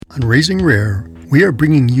On Raising Rare, we are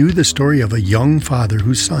bringing you the story of a young father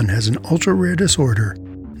whose son has an ultra-rare disorder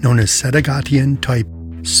known as Sedgwick-type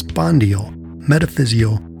spondyal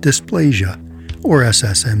metaphyseal dysplasia, or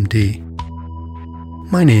SSMD.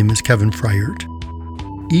 My name is Kevin Fryert.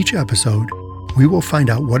 Each episode, we will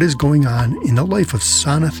find out what is going on in the life of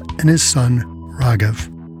Sanath and his son, Raghav.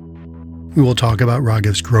 We will talk about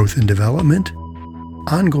Raghav's growth and development,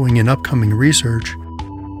 ongoing and upcoming research,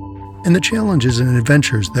 and the challenges and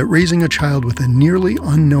adventures that raising a child with a nearly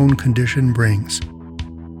unknown condition brings.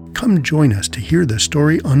 Come join us to hear the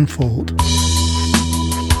story unfold.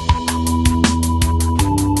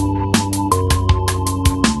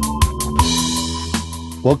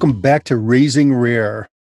 Welcome back to Raising Rare.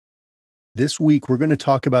 This week, we're going to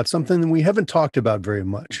talk about something that we haven't talked about very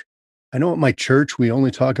much. I know at my church, we only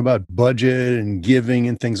talk about budget and giving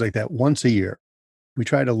and things like that once a year. We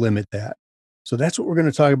try to limit that. So that's what we're going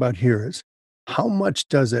to talk about here is how much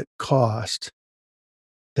does it cost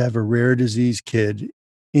to have a rare disease kid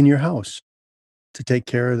in your house, to take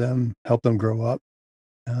care of them, help them grow up,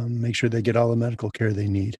 make sure they get all the medical care they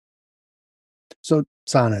need. So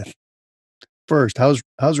Sanath, first, how's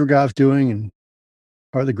Raghav doing, and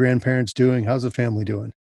how are the grandparents doing? How's the family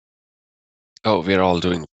doing? Oh, we're all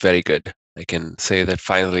doing very good. I can say that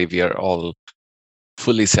finally we are all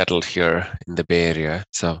fully settled here in the Bay Area.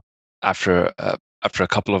 So after a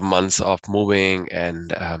couple of months of moving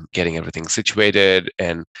and getting everything situated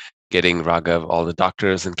and getting Raghav all the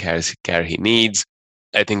doctors and care he needs,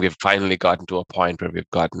 I think we've finally gotten to a point where we've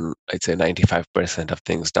gotten, I'd say, 95% of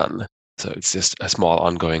things done. So it's just a small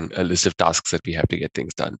ongoing list of tasks that we have to get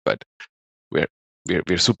things done. But we're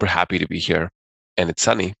super happy to be here, and it's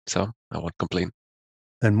sunny, so I won't complain.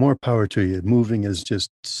 And more power to you. Moving is just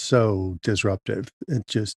so disruptive. It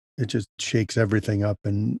just shakes everything up,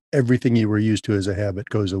 and everything you were used to as a habit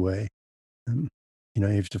goes away. You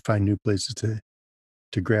have to find new places to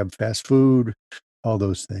grab fast food, all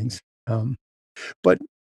those things. But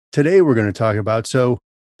today we're going to talk about,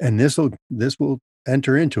 and this will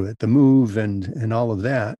enter into it, the move and all of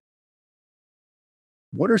that.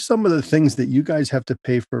 What are some of the things that you guys have to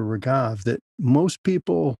pay for Raghav that most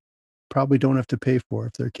people probably don't have to pay for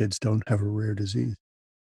if their kids don't have a rare disease?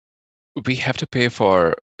 We have to pay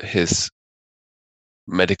for his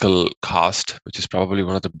medical cost, which is probably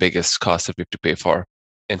one of the biggest costs that we have to pay for.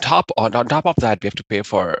 On top of that, we have to pay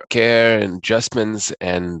for care and adjustments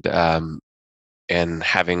and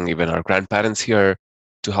having even our grandparents here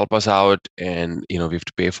to help us out. And we have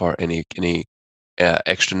to pay for any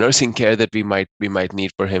extra nursing care that we might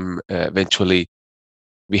need for him eventually.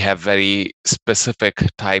 We have very specific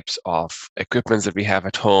types of equipments that we have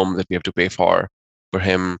at home that we have to pay for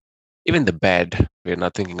him. Even the bed, we're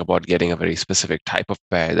not thinking about getting a very specific type of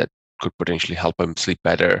bed that could potentially help him sleep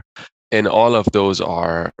better. And all of those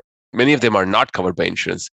many of them are not covered by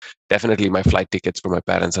insurance. Definitely my flight tickets for my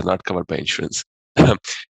parents are not covered by insurance.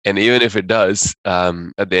 And even if it does,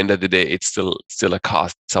 at the end of the day, it's still a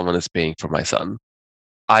cost someone is paying for my son.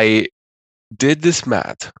 I did this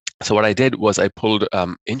math. So what I did was I pulled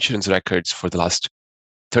insurance records for the last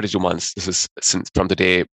 32 months. This is from the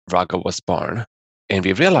day Raghav was born. And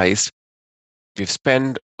we realized we've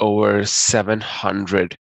spent over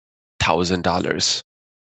 $700,000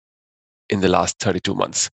 in the last 32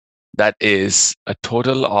 months. That is a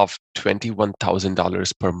total of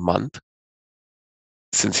 $21,000 per month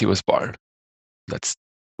since he was born. That's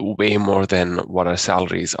way more than what our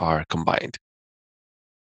salaries are combined.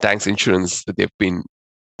 Thanks insurance that they've been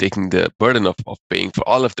taking the burden of paying for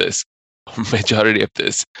all of this, majority of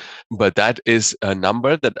this. But that is a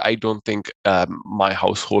number that I don't think my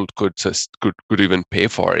household could even pay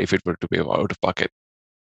for if it were to be out of pocket.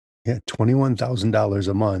 Yeah, $21,000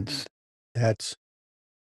 a month. That's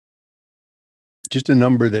just a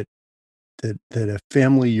number that a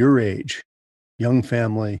family your age, young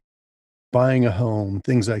family, buying a home,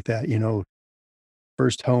 things like that,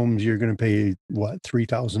 first homes, you're going to pay what,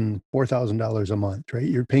 $3,000, $4,000 a month, right?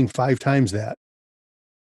 You're paying 5 times that,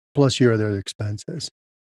 plus your other expenses.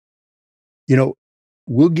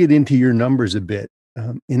 We'll get into your numbers a bit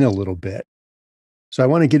in a little bit. So I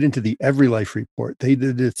want to get into the Every Life report. They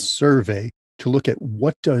did a survey to look at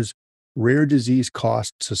what does rare disease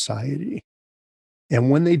cost society. And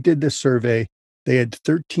when they did this survey, they had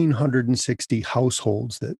 1,360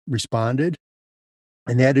 households that responded.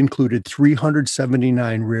 And that included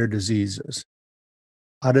 379 rare diseases.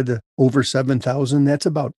 Out of the over 7,000, that's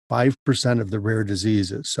about 5% of the rare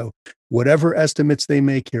diseases. So whatever estimates they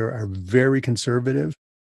make here are very conservative,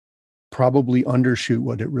 probably undershoot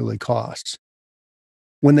what it really costs.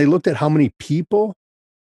 When they looked at how many people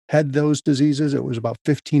had those diseases, it was about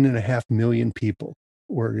 15.5 million people.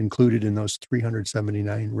 were included in those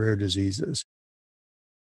 379 rare diseases.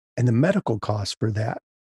 And the medical cost for that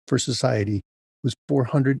for society was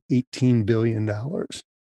 $418 billion,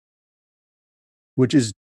 which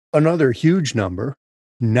is another huge number,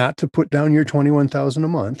 not to put down your 21,000 a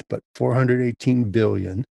month, but 418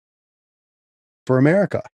 billion for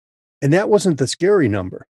America. And that wasn't the scary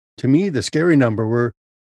number. To me, the scary number were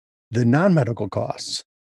the non-medical costs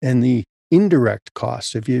and the indirect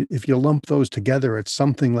costs. If you lump those together, it's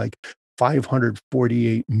something like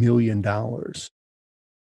 $548 million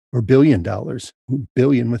or billion dollars,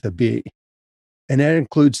 billion with a B. And that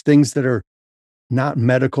includes things that are not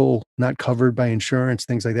medical, not covered by insurance,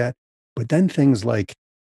 things like that. But then things like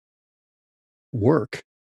work,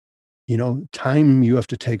 time you have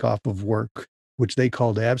to take off of work, which they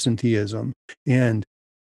called absenteeism, and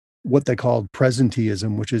what they called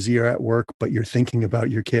presenteeism, which is you're at work, but you're thinking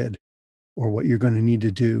about your kid or what you're going to need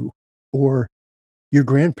to do, or your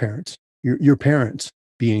grandparents, your parents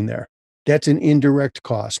being there. That's an indirect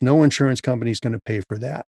cost. No insurance company is going to pay for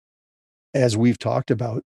that. As we've talked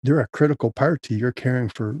about, they're a critical part to your caring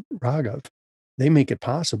for Raghav. They make it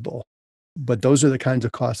possible. But those are the kinds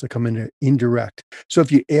of costs that come in indirect. So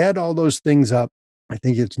if you add all those things up, I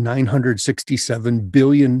think it's $967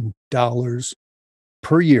 billion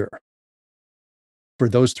per year for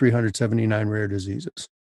those 379 rare diseases.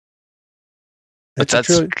 That's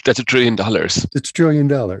 $1 trillion. It's $1 trillion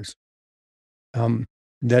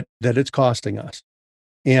that it's costing us.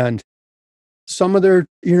 And some of their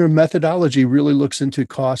methodology really looks into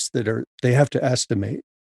costs that they have to estimate,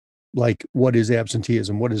 like what is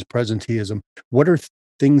absenteeism, what is presenteeism, what are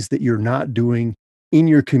things that you're not doing in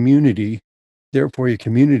your community, therefore your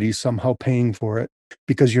community is somehow paying for it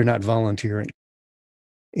because you're not volunteering.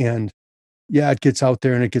 And yeah, it gets out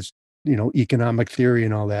there and it gets, economic theory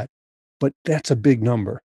and all that, but that's a big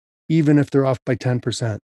number. Even if they're off by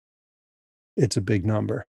 10%, it's a big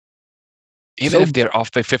number. Even if they're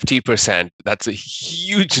off by 50%, that's a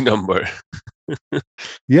huge number.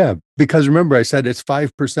 Yeah, because remember I said it's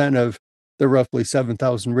 5% of the roughly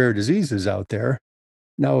 7,000 rare diseases out there.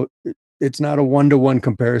 Now, it's not a one-to-one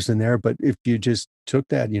comparison there, but if you just took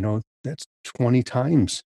that, that's 20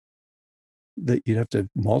 times that you'd have to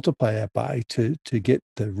multiply that by to get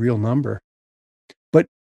the real number. But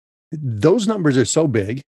those numbers are so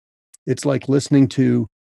big, it's like listening to,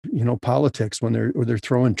 politics when they're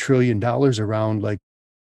throwing $1 trillion around, like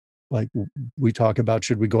we talk about,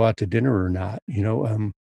 should we go out to dinner or not,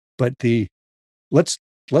 but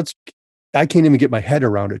I can't even get my head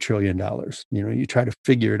around $1 trillion. You try to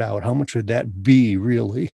figure it out. How much would that be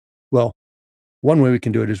really? Well, one way we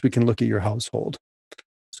can do it is we can look at your household.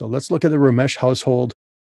 So let's look at the Ramesh household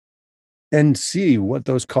and see what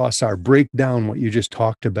those costs are. Break down what you just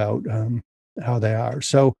talked about, how they are.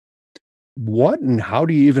 So what and how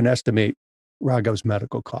do you even estimate Raghav's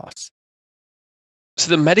medical costs? So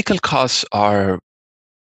the medical costs are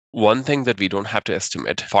one thing that we don't have to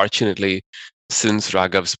estimate. Fortunately, since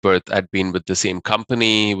Raghav's birth, I'd been with the same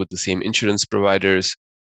company, with the same insurance providers,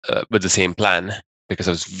 with the same plan, because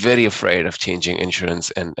I was very afraid of changing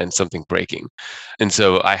insurance and something breaking. And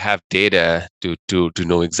so I have data to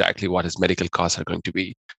know exactly what his medical costs are going to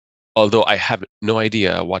be. Although I have no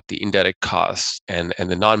idea what the indirect costs and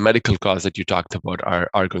the non-medical costs that you talked about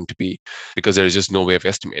are going to be, because there is just no way of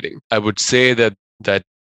estimating. I would say that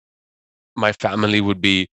my family would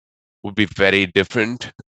be very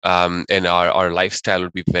different, and our lifestyle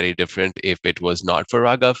would be very different if it was not for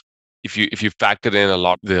Raghav. If you factor in a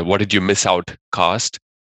lot the what did you miss out cost,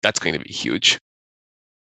 that's going to be huge.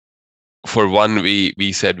 For one,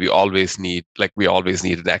 we said we always need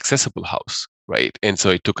an accessible house, right? And so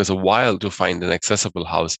it took us a while to find an accessible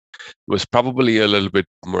house. It was probably a little bit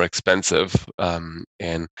more expensive,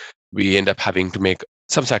 and we end up having to make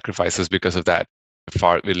some sacrifices because of that.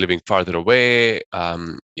 We're living farther away,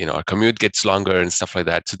 our commute gets longer and stuff like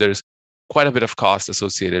that. So there's quite a bit of cost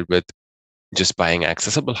associated with just buying an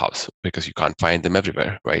accessible house because you can't find them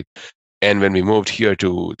everywhere, right? And when we moved here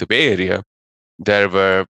to the Bay Area, there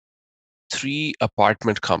were 3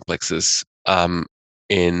 apartment complexes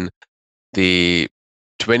in the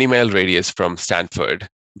 20-mile radius from Stanford,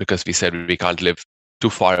 because we said we can't live too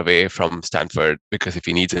far away from Stanford, because if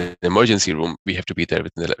he needs an emergency room, we have to be there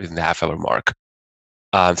within the half-hour mark.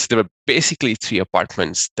 So there were basically 3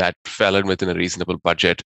 apartments that fell in within a reasonable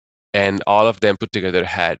budget, and all of them put together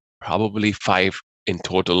had probably 5 in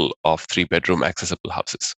total of 3-bedroom accessible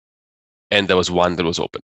houses. And there was one that was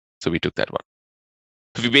open, so we took that one.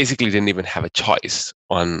 So we basically didn't even have a choice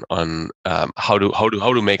on how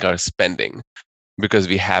to make our spending, because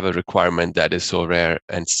we have a requirement that is so rare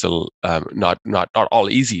and still not all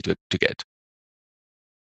easy to get.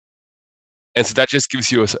 And so that just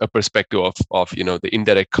gives you a perspective of the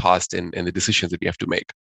indirect cost and the decisions that you have to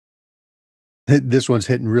make. This one's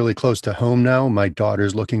hitting really close to home now. My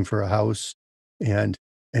daughter's looking for a house, and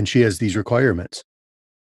she has these requirements,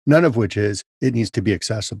 none of which is it needs to be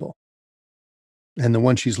accessible. And the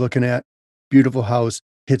one she's looking at, beautiful house,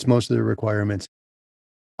 hits most of the requirements.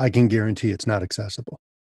 I can guarantee it's not accessible.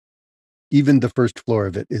 Even the first floor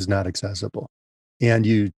of it is not accessible. And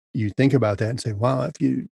you think about that and say, wow, if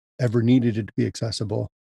you ever needed it to be accessible,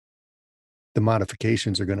 the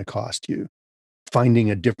modifications are going to cost you.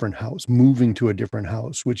 Finding a different house, moving to a different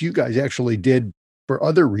house, which you guys actually did for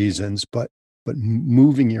other reasons, but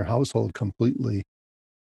moving your household completely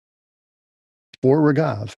for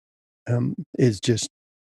Raghav is just,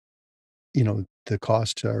 the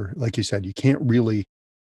costs are, like you said, you can't really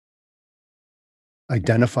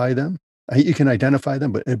identify them. You can identify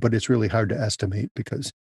them, but it's really hard to estimate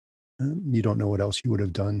because you don't know what else you would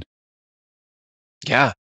have done.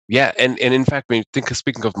 Yeah. Yeah. And in fact, when you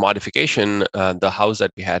speaking of modification, the house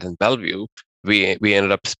that we had in Bellevue, we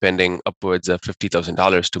ended up spending upwards of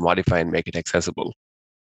 $50,000 to modify and make it accessible.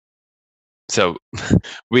 So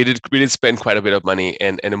we did spend quite a bit of money,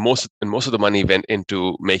 and most of the money went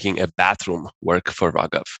into making a bathroom work for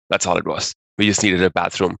Raghav. That's all it was. We just needed a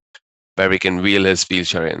bathroom where we can wheel his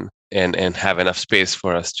wheelchair in and have enough space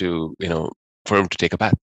for us to, for him to take a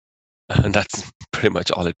bath. And that's pretty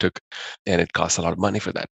much all it took. And it costs a lot of money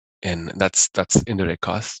for that. And that's indirect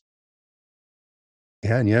costs.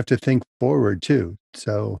 Yeah, and you have to think forward too.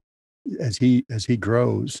 So as he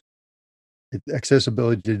grows,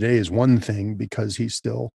 accessibility today is one thing because he's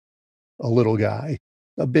still a little guy,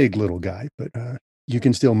 a big little guy, but you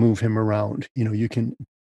can still move him around. You can,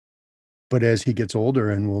 but as he gets older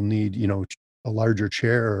and will need, a larger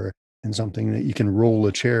chair and something that you can roll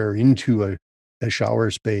a chair into a shower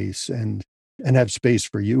space and have space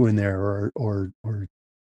for you in there or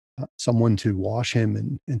someone to wash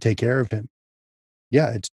him and take care of him.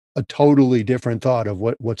 Yeah, it's a totally different thought of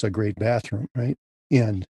what's a great bathroom, right?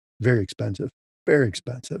 And very expensive, very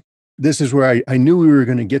expensive. This is where I knew we were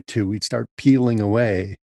going to get to. We'd start peeling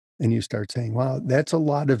away and you start saying, wow, that's a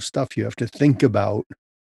lot of stuff you have to think about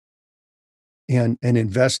and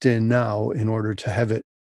invest in now in order to have it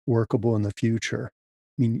workable in the future.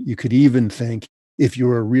 I mean, you could even think if you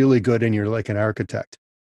were really good and you're like an architect,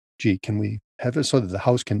 gee, can we have it so that the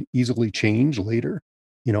house can easily change later?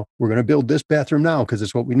 We're going to build this bathroom now because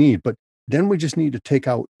it's what we need, but then we just need to take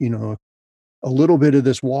out, a little bit of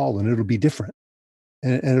this wall and it'll be different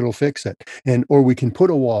and it'll fix it. Or we can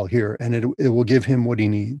put a wall here and it will give him what he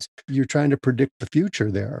needs. You're trying to predict the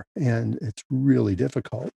future there and it's really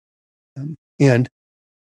difficult and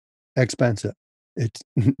expensive. It's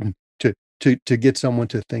to get someone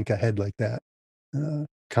to think ahead like that.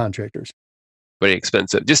 Contractors. Very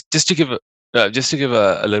expensive. Just to give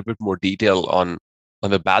a little bit more detail on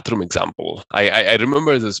the bathroom example. I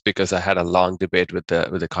remember this because I had a long debate with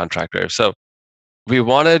the contractor. So we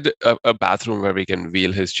wanted a bathroom where we can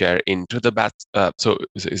wheel his chair into the bath. So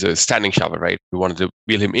it's a standing shower, right? We wanted to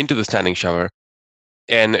wheel him into the standing shower,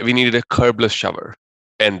 and we needed a curbless shower,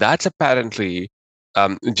 and that's apparently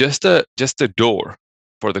just the door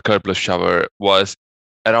for the curbless shower was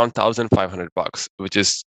around $1,500, which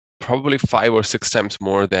is probably 5 or 6 times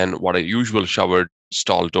more than what a usual shower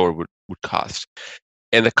stall door would cost.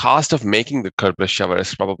 And the cost of making the curbless shower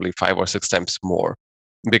is probably 5 or 6 times more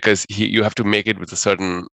because you have to make it with a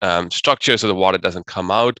certain structure so the water doesn't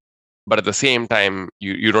come out. But at the same time,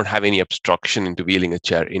 you don't have any obstruction into wheeling a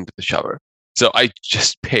chair into the shower. So I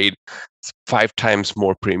just paid 5 times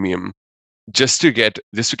more premium just to get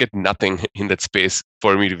nothing in that space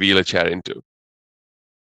for me to wheel a chair into.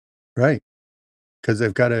 Right. Because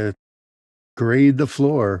they've got to grade the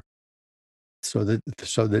floor so that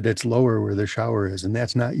it's lower where the shower is. And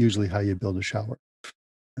that's not usually how you build a shower.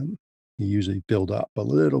 You usually build up a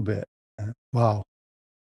little bit. Wow.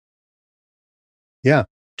 Yeah.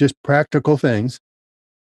 Just practical things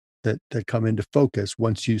that come into focus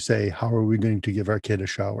once you say, how are we going to give our kid a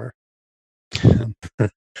shower?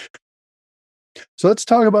 So let's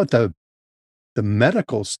talk about the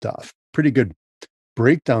medical stuff. Pretty good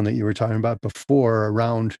breakdown that you were talking about before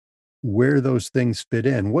around where those things fit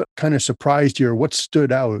in. What kind of surprised you or what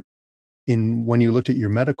stood out when you looked at your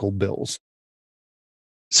medical bills?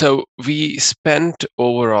 So we spent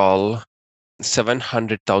overall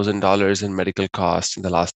 $700,000 in medical costs in the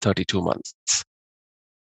last 32 months.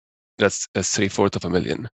 That's 3/4 of a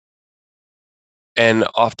million. And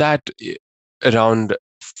of that, around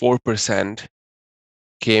 4%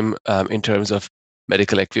 came in terms of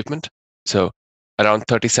medical equipment. So around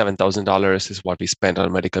 $37,000 is what we spent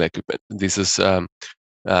on medical equipment. This is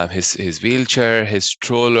his wheelchair, his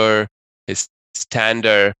stroller, his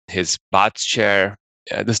stander, his bath chair.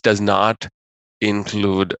 This does not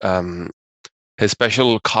include his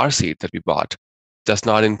special car seat that we bought. Does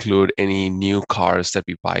not include any new cars that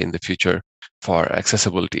we buy in the future for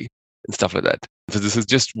accessibility and stuff like that. So this is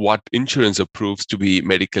just what insurance approves to be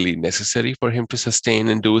medically necessary for him to sustain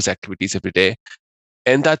and do his activities every day.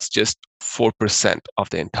 And that's just 4% of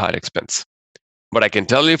the entire expense. But I can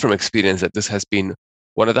tell you from experience that this has been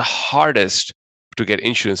one of the hardest to get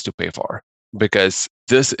insurance to pay for, because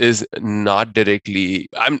this is not directly,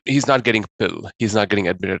 he's not getting a pill, he's not getting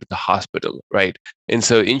admitted to the hospital, right? And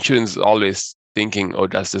so insurance is always thinking, oh,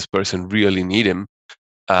 does this person really need him?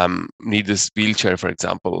 Need this wheelchair, for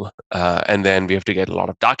example. And then we have to get a lot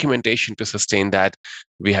of documentation to sustain that.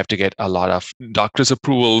 We have to get a lot of doctor's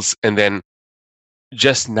approvals. And then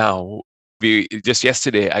just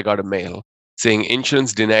yesterday, I got a mail saying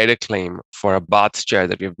insurance denied a claim for a bath chair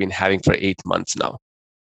that we've been having for 8 months now.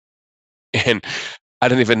 And I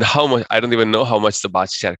don't even know how much the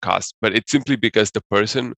bath chair costs, but it's simply because the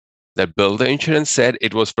person that billed the insurance said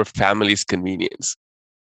it was for family's convenience.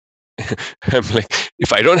 I'm like,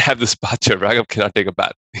 if I don't have this bath chair, Raghav cannot take a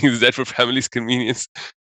bath. Is that for family's convenience?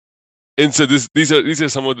 And so these are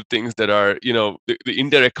some of the things that are, the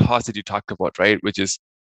indirect costs that you talked about, right? Which is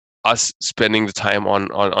us spending the time on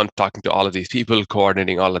talking to all of these people,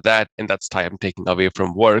 coordinating all of that, and that's time taken away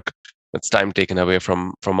from work. That's time taken away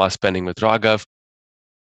from us spending with Raghav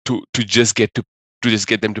to just get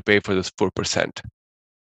them to pay for this 4%.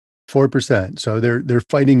 4%. So they're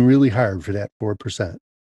fighting really hard for that 4%.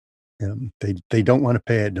 They don't want to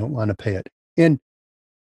pay it. And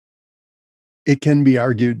it can be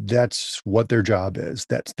argued that's what their job is.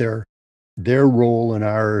 That's their role in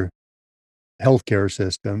our healthcare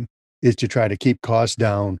system, is to try to keep costs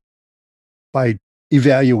down by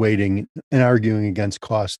evaluating and arguing against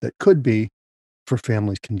costs that could be for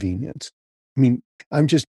families' convenience. I mean, I'm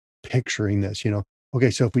just picturing this,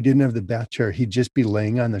 okay, so if we didn't have the bath chair, he'd just be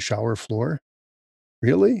laying on the shower floor.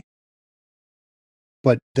 Really?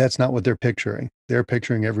 But that's not what they're picturing. They're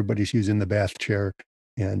picturing everybody's using the bath chair,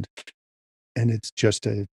 and it's just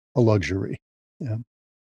a luxury. In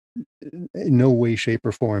no way, shape,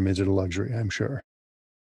 or form is it a luxury, I'm sure.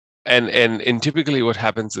 And typically what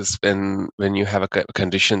happens is when you have a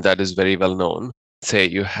condition that is very well known, say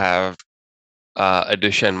you have a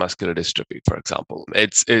Duchenne muscular dystrophy, for example.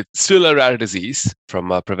 It's still a rare disease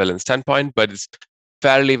from a prevalence standpoint, but it's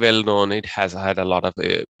fairly well known. It has had a lot of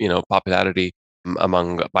popularity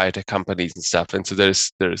among biotech companies and stuff. And so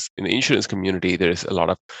there's in the insurance community, there's a lot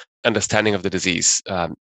of understanding of the disease.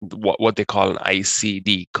 What they call an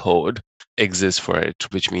ICD code exists for it,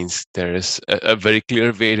 which means there is a very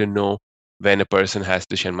clear way to know when a person has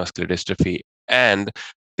Duchenne muscular dystrophy, and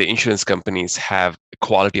the insurance companies have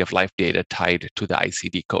quality of life data tied to the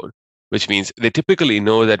ICD code, which means they typically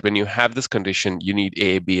know that when you have this condition, you need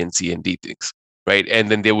A, B, and C, and D things, right? And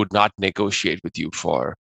then they would not negotiate with you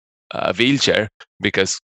for a wheelchair,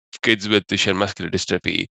 because kids with Duchenne muscular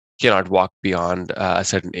dystrophy cannot walk beyond a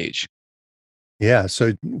certain age. Yeah,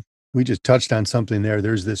 so we just touched on something there.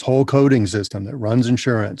 There's this whole coding system that runs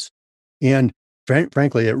insurance, and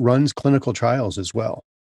frankly, it runs clinical trials as well.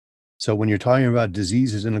 So when you're talking about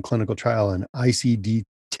diseases in a clinical trial, an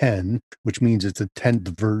ICD-10, which means it's a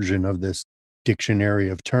 10th version of this dictionary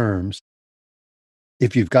of terms,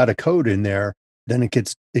 if you've got a code in there, then it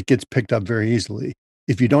gets picked up very easily.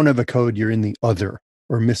 If you don't have a code, you're in the other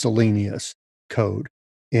or miscellaneous code,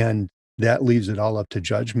 and that leaves it all up to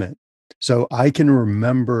judgment. So I can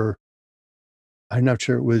remember, I'm not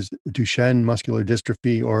sure it was Duchenne muscular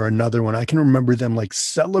dystrophy or another one. I can remember them like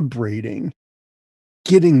celebrating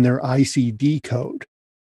getting their ICD code,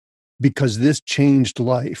 because this changed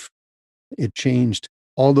life. It changed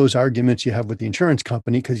all those arguments you have with the insurance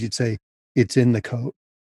company, because you'd say it's in the code.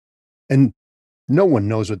 And no one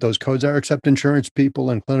knows what those codes are except insurance people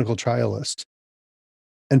and clinical trialists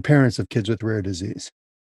and parents of kids with rare disease,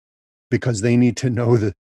 because they need to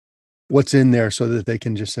know what's in there so that they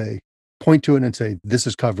can just point to it and say, this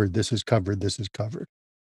is covered, this is covered, this is covered.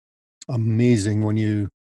 Amazing when you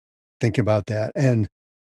think about that. And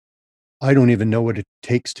I don't even know what it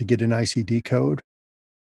takes to get an ICD code.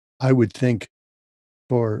 I would think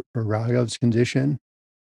for Raghav's condition,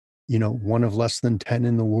 one of less than 10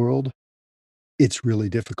 in the world, it's really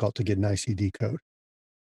difficult to get an ICD code.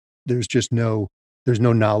 There's no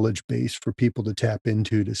knowledge base for people to tap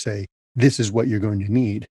into to say, this is what you're going to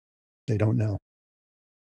need. They don't know.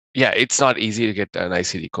 Yeah, it's not easy to get an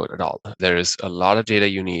ICD code at all. There is a lot of data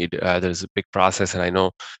you need. There's a big process, and I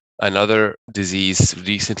know Another disease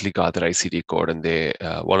recently got their ICD code, and they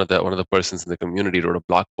one of the persons in the community wrote a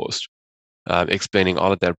blog post explaining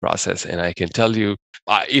all of their process. And I can tell you,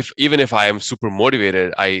 if even if I am super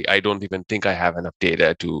motivated, I don't even think I have enough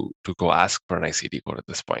data to go ask for an ICD code at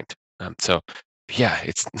this point. So yeah,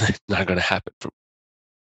 it's not going to happen.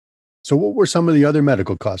 So what were some of the other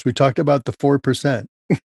medical costs? We talked about the 4%,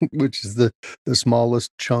 which is the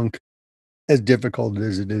smallest chunk, as difficult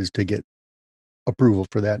as it is to get approval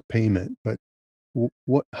for that payment. But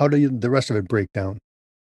how do the rest of it break down?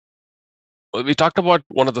 Well, we talked about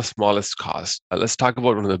one of the smallest costs. Let's talk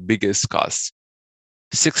about one of the biggest costs.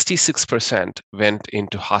 66% went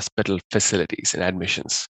into hospital facilities and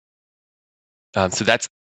admissions. So that's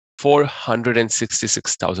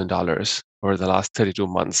 $466,000 over the last 32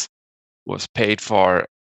 months was paid for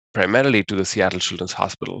primarily to the Seattle Children's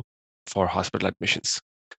Hospital for hospital admissions.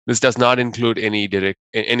 This does not include any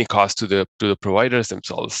cost to the providers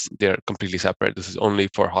themselves. They're completely separate. This is only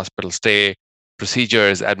for hospital stay,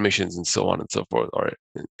 procedures, admissions, and so on and so forth.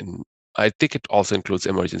 And I think it also includes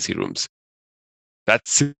emergency rooms.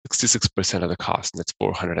 That's 66% of the cost, and that's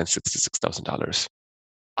 $466,000.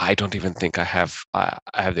 I don't even think I have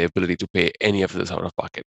the ability to pay any of this out of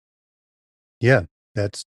pocket. Yeah,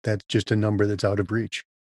 that's just a number that's out of reach.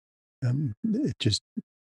 It just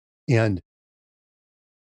and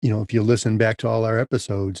if you listen back to all our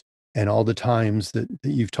episodes and all the times that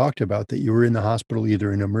you've talked about that you were in the hospital,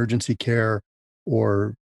 either in emergency care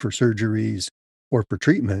or for surgeries or for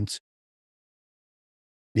treatments,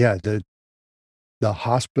 yeah, the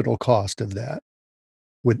hospital cost of that,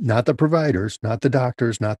 with not the providers, not the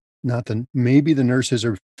doctors, not the maybe the nurses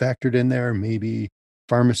are factored in there, maybe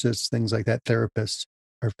pharmacists, things like that, therapists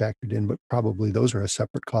are factored in, but probably those are a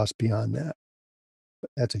separate cost beyond that.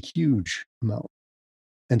 But that's a huge amount.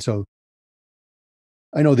 And so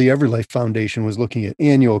I know the Everlife Foundation was looking at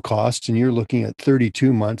annual costs, and you're looking at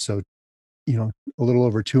 32 months, so a little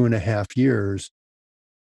over 2.5 years.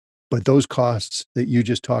 But those costs that you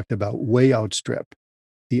just talked about way outstrip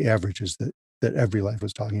the averages that Everlife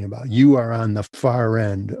was talking about. You are on the far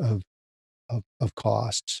end of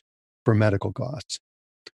costs for medical costs,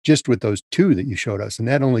 just with those two that you showed us, and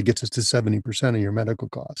that only gets us to 70% of your medical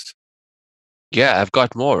costs. Yeah, I've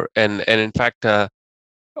got more, and in fact,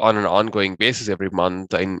 on an ongoing basis every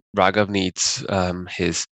month, Raghav needs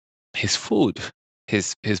his food,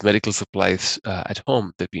 his medical supplies at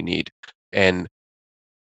home that we need, and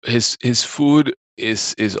his food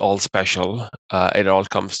is all special. It all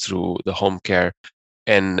comes through the home care,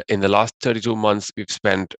 and in the last 32 months, we've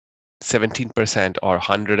spent 17% or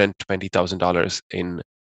 $120,000 in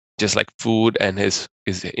just like food and his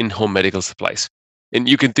in-home medical supplies. And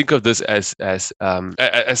you can think of this as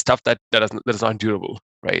stuff that is not durable,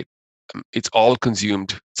 right? It's all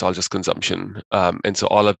consumed. It's all just consumption, and so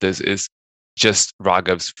all of this is just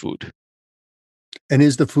Raghav's food. And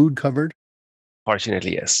is the food covered?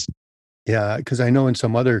 Fortunately, yes. Yeah, because I know in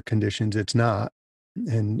some other conditions it's not,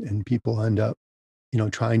 and people end up,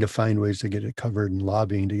 trying to find ways to get it covered and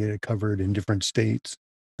lobbying to get it covered in different states.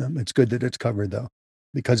 It's good that it's covered though,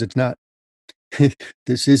 because it's not.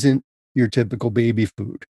 This isn't your typical baby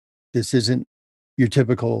food. This isn't your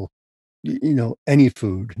typical, any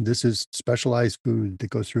food. This is specialized food that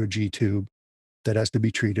goes through a G tube that has to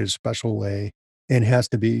be treated a special way and has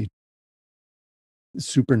to be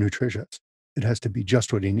super nutritious. It has to be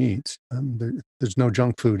just what he needs. There's no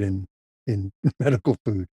junk food in medical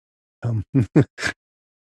food. Um,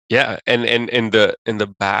 Yeah, and in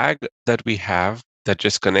the bag that we have that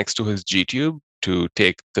just connects to his G tube to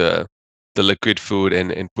take the liquid food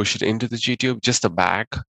and push it into the G tube, just a bag.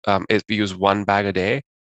 We use one bag a day,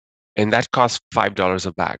 and that costs $5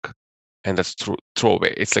 a bag, and that's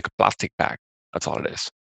throwaway. It's like a plastic bag. That's all it is,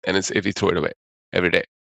 and it's if you throw it away every day,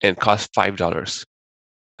 and it costs $5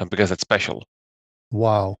 because it's special.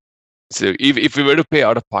 wow. So if we were to pay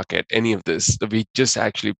out of pocket any of this, we just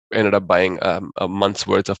actually ended up buying a month's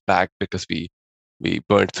worth of bag because we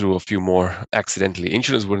burned through a few more accidentally.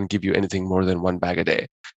 Insurance wouldn't give you anything more than one bag a day,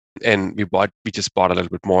 and we just bought a little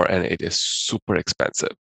bit more, and it is super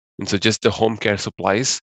expensive. And so just the home care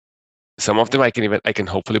supplies, some of them I can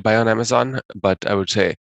hopefully buy on Amazon, but I would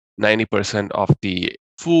say 90% of the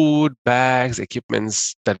food, bags,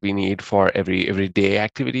 equipments that we need for everyday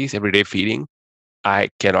activities, everyday feeding, I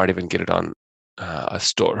cannot even get it on a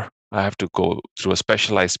store. I have to go through a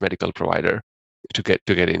specialized medical provider to get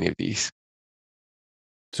any of these.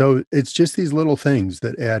 So it's just these little things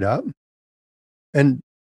that add up, and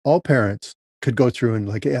all parents could go through and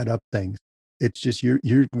like add up things. It's just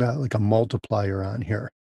you're got like a multiplier on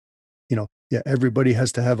here. Yeah, everybody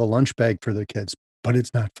has to have a lunch bag for their kids, but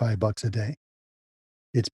it's not $5 a day.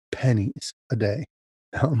 It's pennies a day.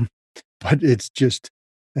 But it's just,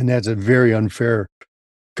 and that's a very unfair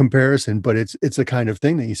comparison, but it's the kind of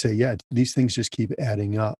thing that you say, yeah, these things just keep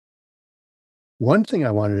adding up. One thing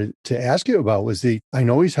I wanted to ask you about was I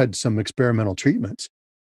know he's had some experimental treatments.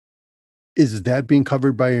 Is that being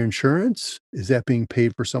covered by your insurance? Is that being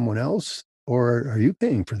paid for someone else? Or are you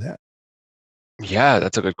paying for that? Yeah,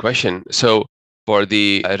 that's a good question. So for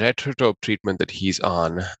the retrotope treatment that he's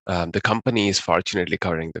on, the company is fortunately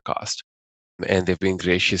covering the cost, and they've been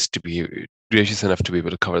gracious enough to be able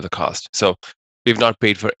to cover the cost. So we've not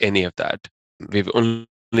paid for any of that. We've only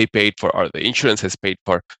paid for, or the insurance has paid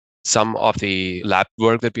for some of the lab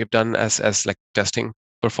work that we've done as like testing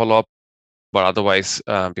for follow-up, but otherwise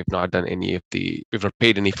we've not paid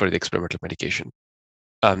any for the experimental medication.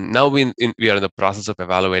 Now we are in the process of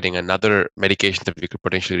evaluating another medication that we could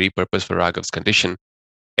potentially repurpose for Raghav's condition,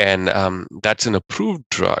 and that's an approved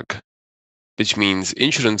drug, which means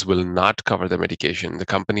insurance will not cover the medication. The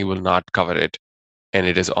company will not cover it, and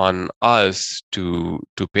it is on us to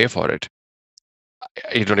pay for it.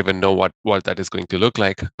 I don't even know what that is going to look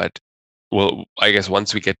like, but well, I guess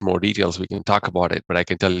once we get more details, we can talk about it. But I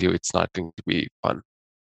can tell you, it's not going to be fun.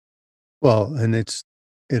 Well, and it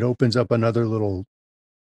opens up another little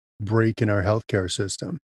break in our healthcare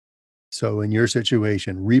system. So in your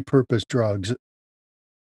situation, repurposed drugs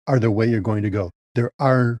are the way you're going to go. There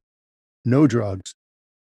are no drugs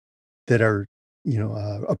that are,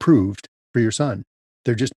 approved for your son.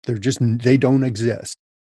 They don't exist.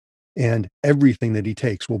 And everything that he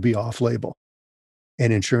takes will be off label.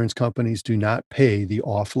 And insurance companies do not pay the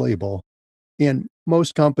off label. And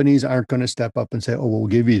most companies aren't going to step up and say, oh, we'll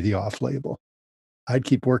give you the off label. I'd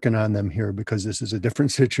keep working on them here because this is a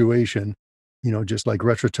different situation. Just like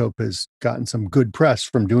Retrotope has gotten some good press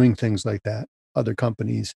from doing things like that, other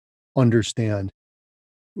companies understand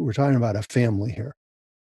we're talking about a family here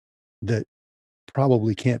that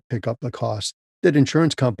probably can't pick up the cost that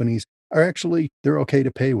insurance companies they're okay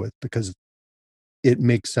to pay with because it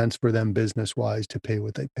makes sense for them business wise to pay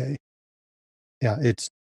what they pay. Yeah, it's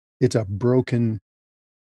a broken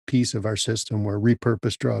piece of our system where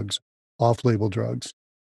repurposed drugs, off-label drugs,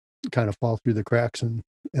 kind of fall through the cracks and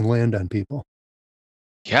land on people.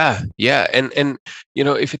 Yeah, and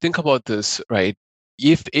if you think about this, right?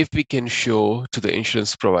 If we can show to the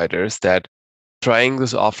insurance providers that trying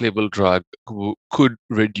this off-label drug could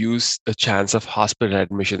reduce the chance of hospital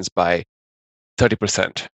admissions by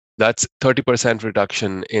 30%. That's 30%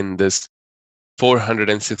 reduction in this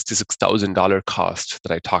 $466,000 cost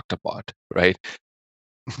that I talked about, right?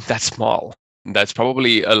 That's small. That's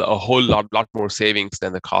probably a whole lot more savings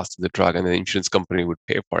than the cost of the drug, and the insurance company would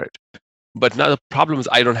pay for it. But now the problem is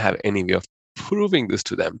I don't have any way of proving this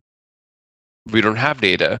to them. We don't have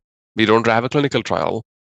data. We don't have a clinical trial.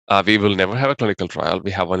 We will never have a clinical trial.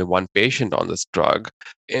 We have only one patient on this drug,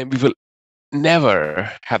 and we will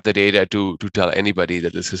never have the data to tell anybody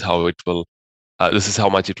that this is how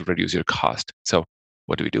much it will reduce your cost. So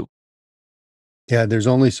what do we do? Yeah, there's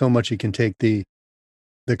only so much you can take the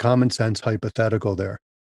common sense hypothetical there,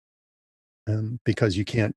 because you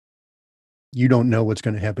don't know what's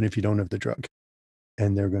going to happen if you don't have the drug,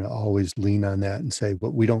 and they're going to always lean on that and say,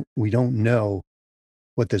 "But we don't know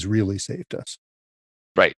what this really saved us."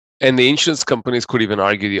 Right. And the insurance companies could even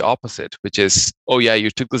argue the opposite, which is, oh yeah,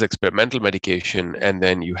 you took this experimental medication and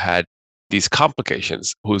then you had these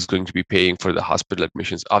complications. Who's going to be paying for the hospital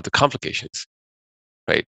admissions of the complications?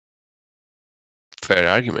 Right. Fair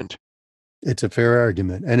argument. It's a fair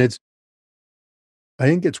argument. And I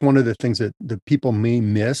think it's one of the things that the people may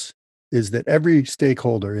miss is that every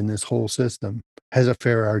stakeholder in this whole system has a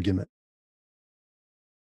fair argument.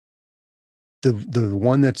 The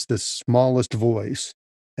one that's the smallest voice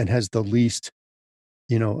and has the least,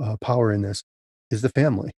 power in this is the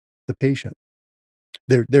family, the patient.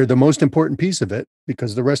 They're the most important piece of it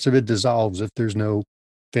because the rest of it dissolves if there's no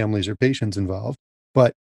families or patients involved.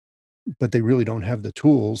 But they really don't have the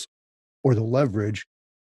tools or the leverage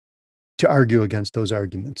to argue against those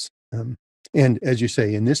arguments. And as you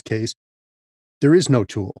say, in this case, there is no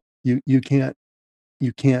tool. You can't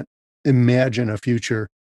imagine a future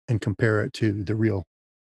and compare it to the real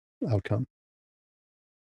outcome.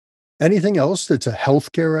 Anything else that's a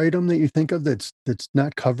healthcare item that you think of that's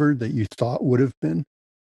not covered that you thought would have been?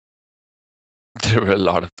 There were a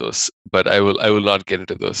lot of those, but I will not get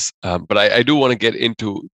into those. But I do want to get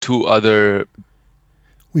into two other.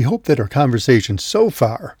 We hope that our conversation so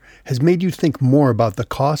far has made you think more about the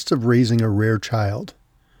costs of raising a rare child.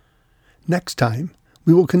 Next time,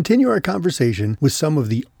 we will continue our conversation with some of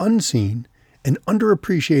the unseen and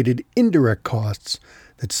underappreciated indirect costs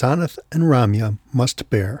that Sanath and Ramya must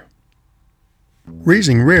bear.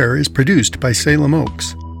 Raising Rare is produced by Salem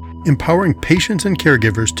Oaks, empowering patients and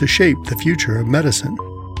caregivers to shape the future of medicine.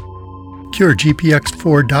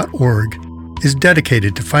 CureGPX4.org is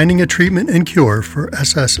dedicated to finding a treatment and cure for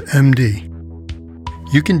SSMD.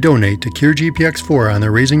 You can donate to CureGPX4 on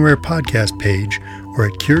the Raising Rare podcast page or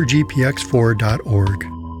at CureGPX4.org.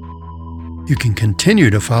 You can continue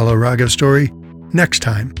to follow Raghav's story next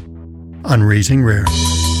time on Raising Rare.